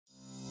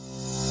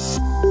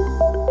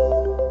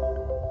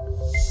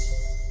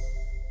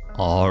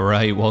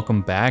Alright,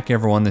 welcome back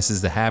everyone. This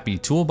is the Happy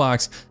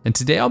Toolbox, and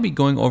today I'll be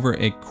going over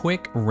a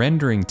quick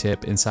rendering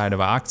tip inside of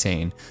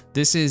Octane.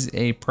 This is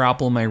a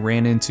problem I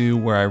ran into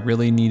where I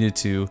really needed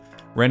to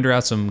render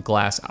out some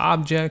glass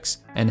objects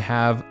and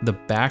have the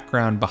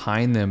background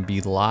behind them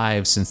be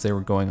live since they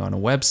were going on a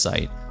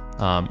website.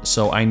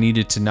 So I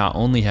needed to not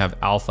only have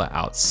alpha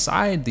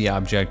outside the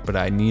object, but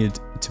I needed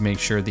to make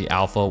sure the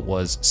alpha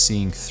was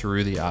seeing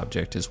through the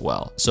object as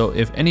well. So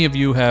if any of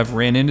you have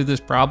ran into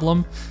this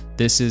problem,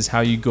 this is how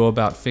you go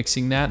about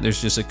fixing that.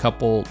 There's just a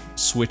couple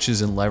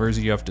switches and levers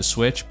you have to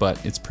switch,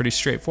 but it's pretty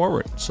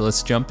straightforward. So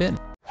let's jump in.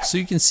 So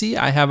you can see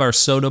I have our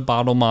soda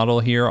bottle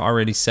model here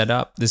already set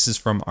up. This is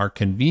from our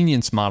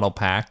convenience model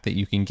pack that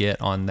you can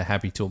get on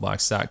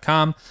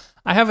thehappytoolbox.com.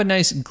 I have a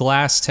nice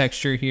glass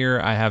texture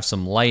here. I have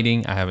some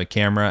lighting, I have a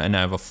camera, and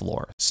I have a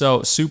floor.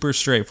 So super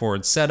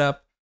straightforward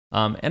setup.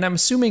 And I'm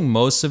assuming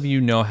most of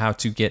you know how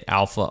to get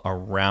alpha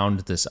around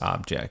this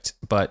object,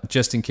 but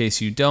just in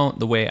case you don't,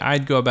 the way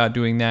I'd go about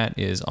doing that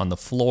is on the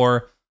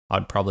floor,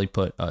 I'd probably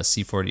put a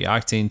C40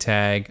 Octane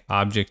tag,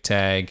 object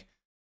tag,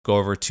 go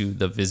over to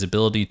the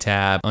visibility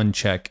tab,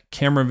 uncheck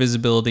camera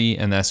visibility,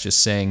 and that's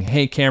just saying,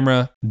 hey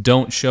camera,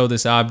 don't show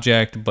this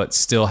object, but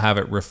still have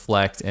it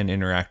reflect and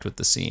interact with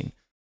the scene.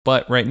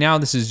 But right now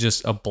this is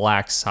just a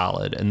black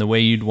solid, and the way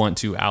you'd want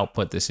to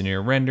output this in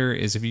your render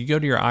is if you go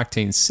to your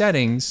Octane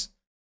settings,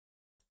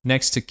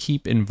 next to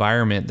keep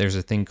environment, there's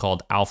a thing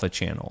called alpha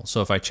channel.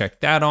 So if I check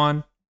that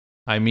on,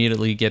 I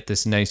immediately get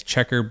this nice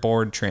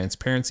checkerboard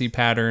transparency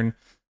pattern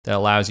that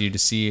allows you to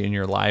see in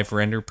your live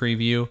render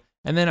preview.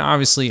 And then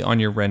obviously on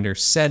your render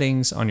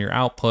settings, on your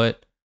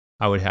output,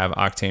 I would have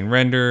Octane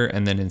render,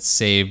 and then in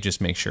save,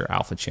 just make sure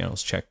alpha channel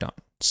is checked on.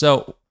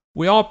 So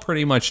we all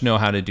pretty much know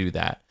how to do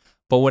that.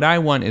 But what I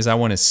want is I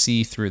want to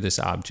see through this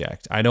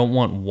object. I don't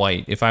want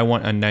white. If I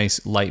want a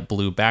nice light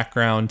blue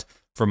background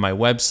from my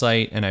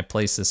website and I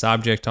place this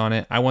object on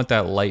it, I want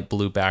that light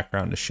blue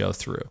background to show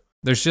through.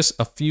 There's just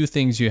a few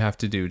things you have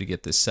to do to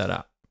get this set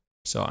up.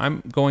 So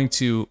I'm going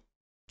to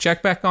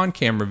check back on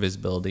camera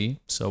visibility.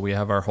 So we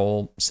have our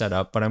whole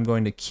setup, but I'm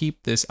going to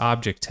keep this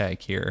object tag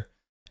here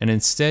and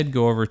instead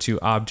go over to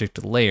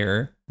object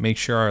layer, make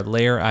sure our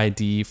layer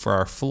ID for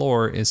our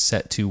floor is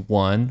set to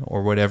 1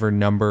 or whatever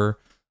number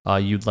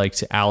you'd like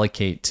to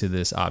allocate to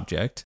this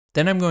object.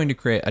 Then I'm going to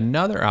create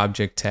another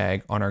object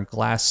tag on our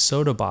glass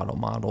soda bottle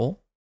model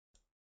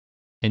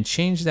and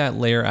change that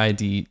layer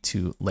ID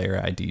to layer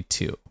ID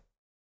 2.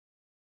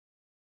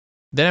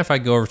 Then if I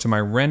go over to my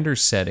render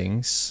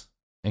settings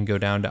and go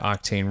down to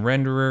Octane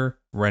Renderer,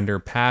 render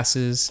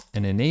passes,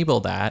 and enable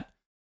that,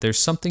 there's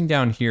something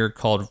down here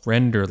called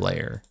render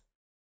layer.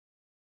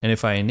 And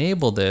if I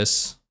enable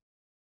this,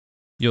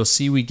 you'll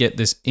see we get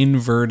this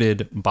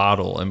inverted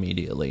bottle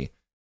immediately.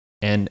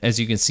 And as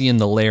you can see in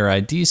the layer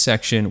ID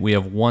section, we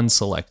have 1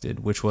 selected,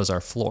 which was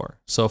our floor.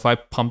 So if I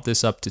pump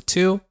this up to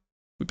 2,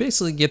 we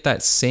basically get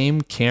that same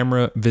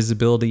camera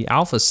visibility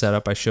alpha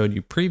setup I showed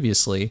you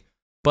previously,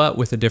 but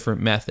with a different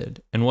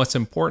method. And what's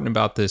important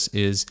about this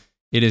is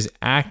it is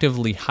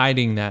actively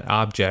hiding that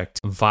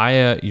object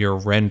via your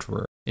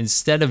renderer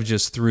instead of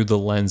just through the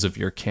lens of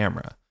your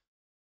camera.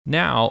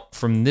 Now,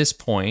 from this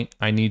point,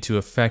 I need to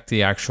affect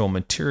the actual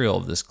material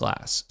of this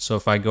glass. So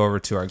if I go over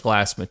to our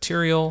glass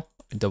material,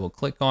 double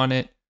click on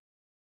it.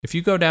 If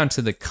you go down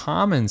to the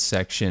common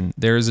section,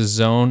 there is a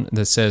zone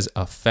that says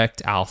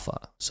affect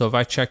alpha. So if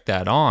I check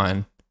that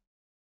on,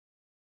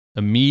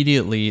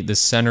 immediately the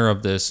center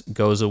of this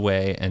goes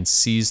away and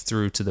sees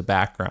through to the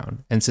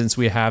background. And since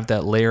we have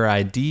that layer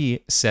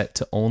ID set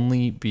to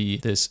only be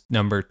this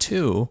number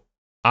 2,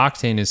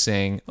 Octane is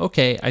saying,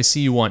 okay, I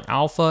see you want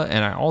alpha,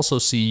 and I also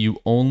see you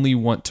only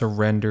want to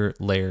render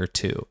layer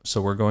 2.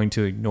 So we're going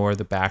to ignore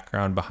the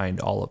background behind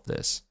all of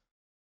this.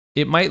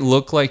 It might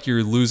look like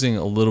you're losing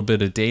a little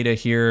bit of data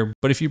here,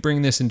 but if you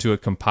bring this into a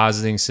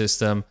compositing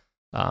system,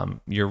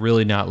 you're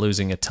really not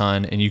losing a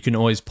ton, and you can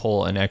always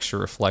pull an extra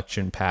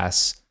reflection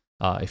pass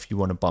if you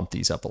want to bump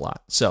these up a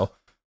lot. So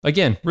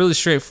again, really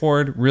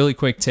straightforward, really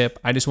quick tip.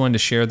 I just wanted to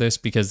share this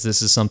because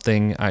this is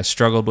something I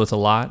struggled with a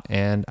lot,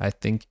 and I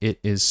think it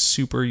is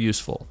super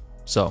useful.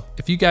 So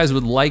if you guys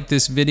would like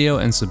this video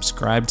and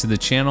subscribe to the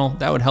channel,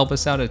 that would help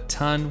us out a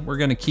ton. We're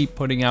gonna keep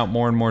putting out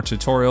more and more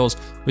tutorials.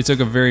 We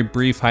took a very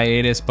brief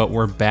hiatus, but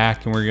we're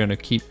back and we're gonna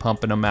keep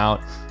pumping them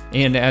out.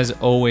 And as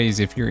always,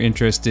 if you're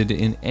interested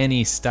in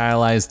any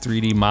stylized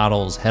 3D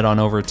models, head on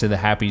over to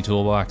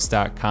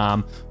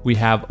thehappytoolbox.com. We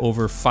have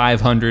over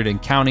 500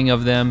 and counting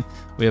of them.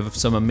 We have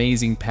some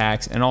amazing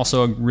packs and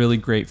also a really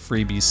great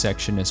freebies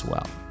section as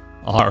well.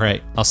 All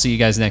right, I'll see you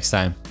guys next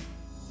time.